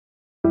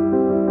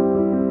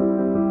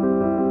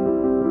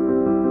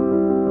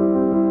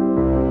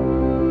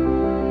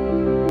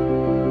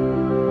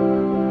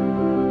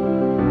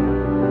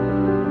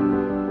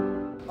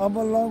I'm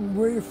a long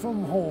way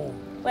from home.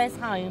 Where's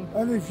home?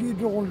 And if you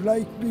don't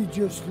like me,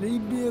 just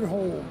leave me at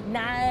home. No,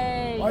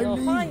 I you're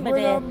leave fine with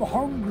when it. I'm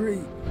hungry,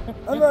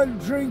 and I'll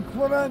drink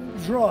when I'm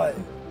dry.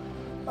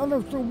 And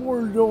if the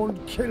world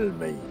don't kill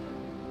me,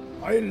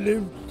 I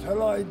live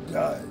till I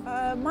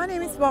die. My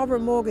name is Barbara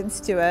Morgan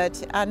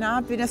Stewart, and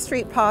I've been a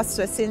street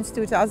pastor since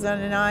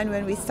 2009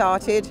 when we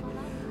started.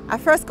 I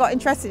first got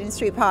interested in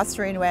street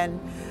pastoring when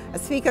a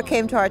speaker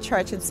came to our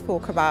church and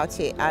spoke about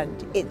it,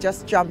 and it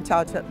just jumped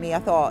out at me. I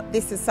thought,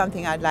 this is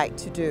something I'd like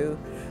to do.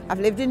 I've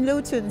lived in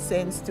Luton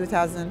since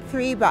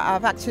 2003, but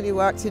I've actually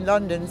worked in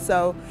London,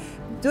 so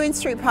doing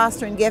street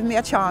pastoring gave me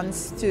a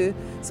chance to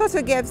sort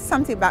of give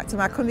something back to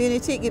my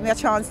community, give me a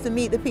chance to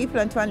meet the people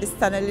and to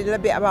understand a little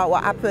bit about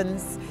what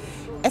happens,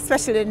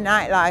 especially in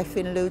nightlife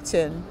in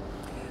Luton.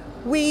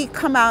 We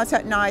come out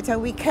at night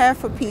and we care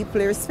for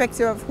people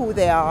irrespective of who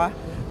they are,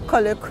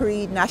 colour,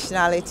 creed,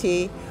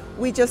 nationality.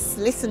 We just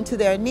listen to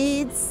their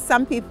needs.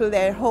 Some people,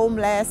 they're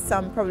homeless,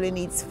 some probably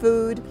needs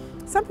food.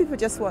 Some people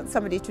just want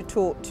somebody to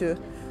talk to.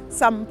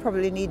 Some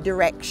probably need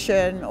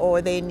direction,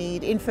 or they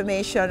need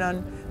information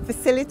on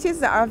facilities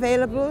that are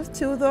available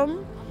to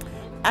them.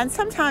 And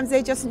sometimes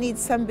they just need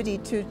somebody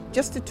to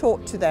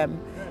talk to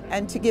them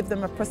and to give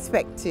them a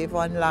perspective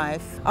on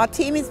life. Our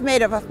team is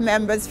made up of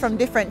members from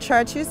different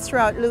churches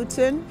throughout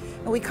Luton,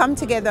 and we come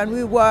together and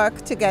we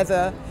work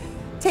together,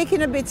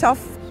 taking a bit of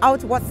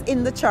out what's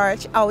in the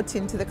church out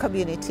into the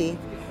community.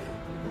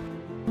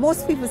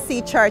 Most people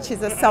see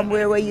churches as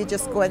somewhere where you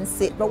just go and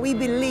sit, but we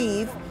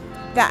believe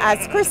that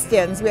as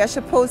Christians, we are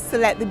supposed to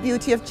let the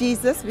beauty of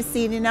Jesus be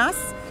seen in us,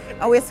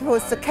 and we're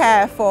supposed to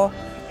care for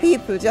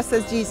people just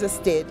as Jesus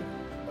did.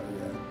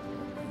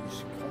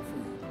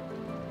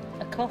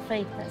 A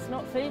coffee? That's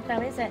not food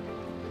though, is it?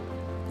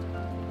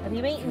 Have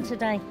you eaten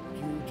today? Do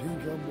you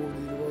think I'm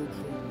worried about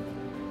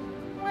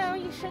food? Well,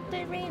 you should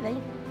do really. A man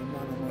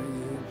of my age.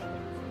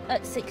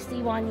 At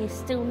 61, you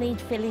still need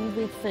filling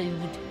with food.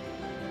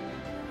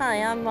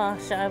 Hi, I'm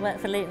Marsha. I work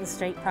for Luton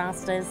Street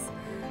Pastors.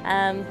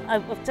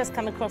 I've just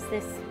come across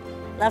this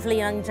lovely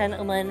young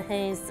gentleman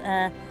who's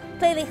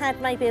clearly had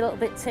maybe a little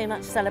bit too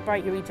much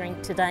celebratory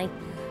drink today,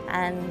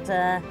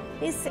 and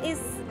he's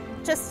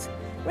just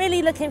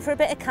really looking for a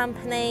bit of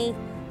company,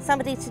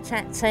 somebody to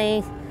chat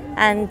to,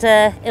 and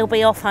he'll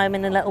be off home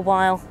in a little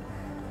while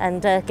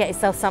and get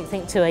himself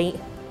something to eat.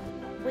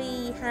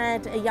 We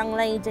had a young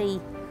lady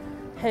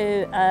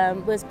who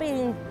was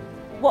being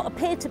what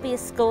appeared to be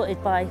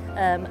escorted by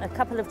a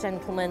couple of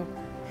gentlemen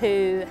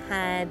who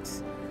had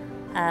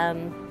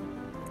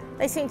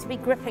they seemed to be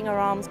gripping her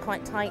arms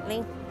quite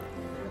tightly,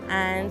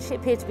 and she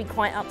appeared to be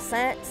quite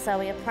upset, so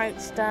we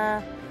approached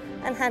her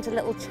and had a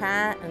little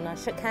chat, and I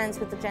shook hands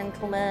with the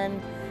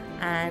gentleman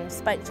and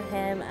spoke to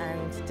him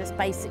and just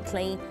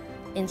basically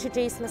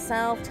introduced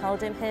myself,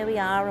 told him who we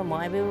are and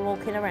why we were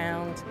walking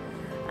around,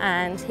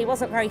 and he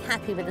wasn't very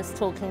happy with us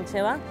talking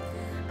to her,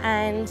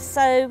 and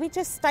so we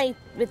just stayed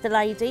with the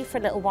lady for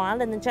a little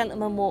while, and the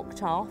gentleman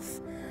walked off.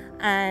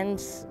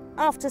 And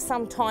after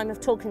some time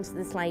of talking to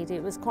this lady,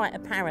 it was quite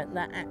apparent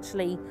that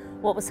actually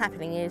what was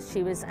happening is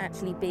she was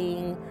actually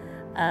being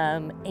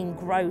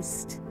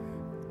engrossed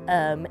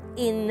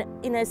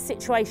in a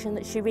situation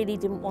that she really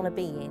didn't want to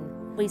be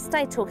in. We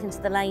stayed talking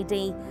to the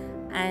lady,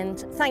 and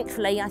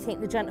thankfully I think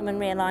the gentleman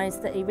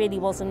realised that he really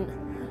wasn't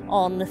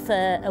on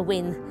for a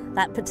win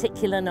that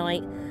particular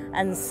night,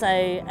 and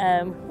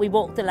so we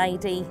walked the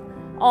lady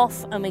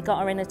off and we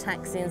got her in a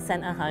taxi and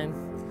sent her home.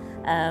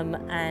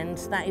 And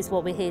that is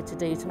what we're here to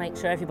do, to make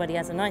sure everybody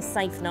has a nice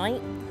safe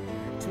night,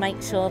 to make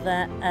sure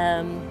that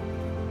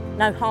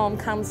no harm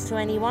comes to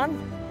anyone,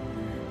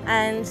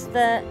 and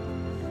that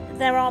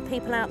there are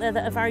people out there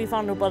that are very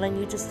vulnerable and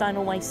you just don't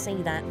always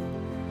see that,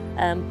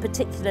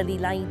 particularly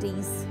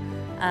ladies,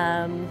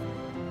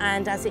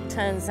 and as it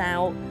turns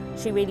out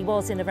she really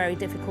was in a very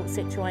difficult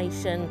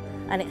situation,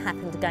 and it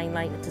happened again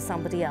later to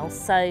somebody else.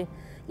 So,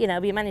 you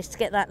know, we managed to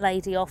get that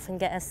lady off and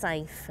get her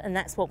safe, and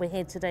that's what we're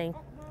here to do.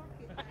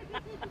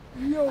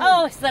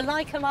 Oh, it's the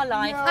like of my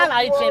life.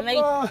 Hello,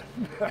 Jimmy.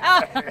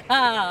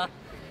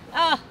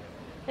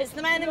 It's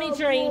the man of my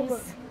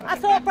dreams. I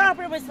thought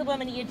Barbara was the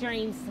woman of your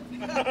dreams.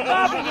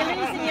 Barbara, you're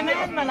losing your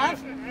man, my love.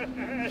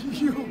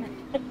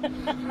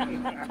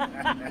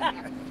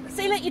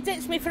 See, look, you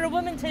ditched me for a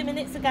woman 2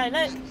 minutes ago,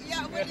 look.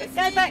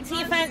 Go back to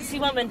your fancy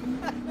woman.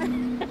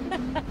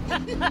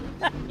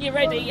 You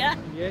ready, yeah?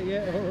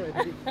 Yeah, all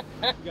ready.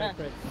 Go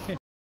for it.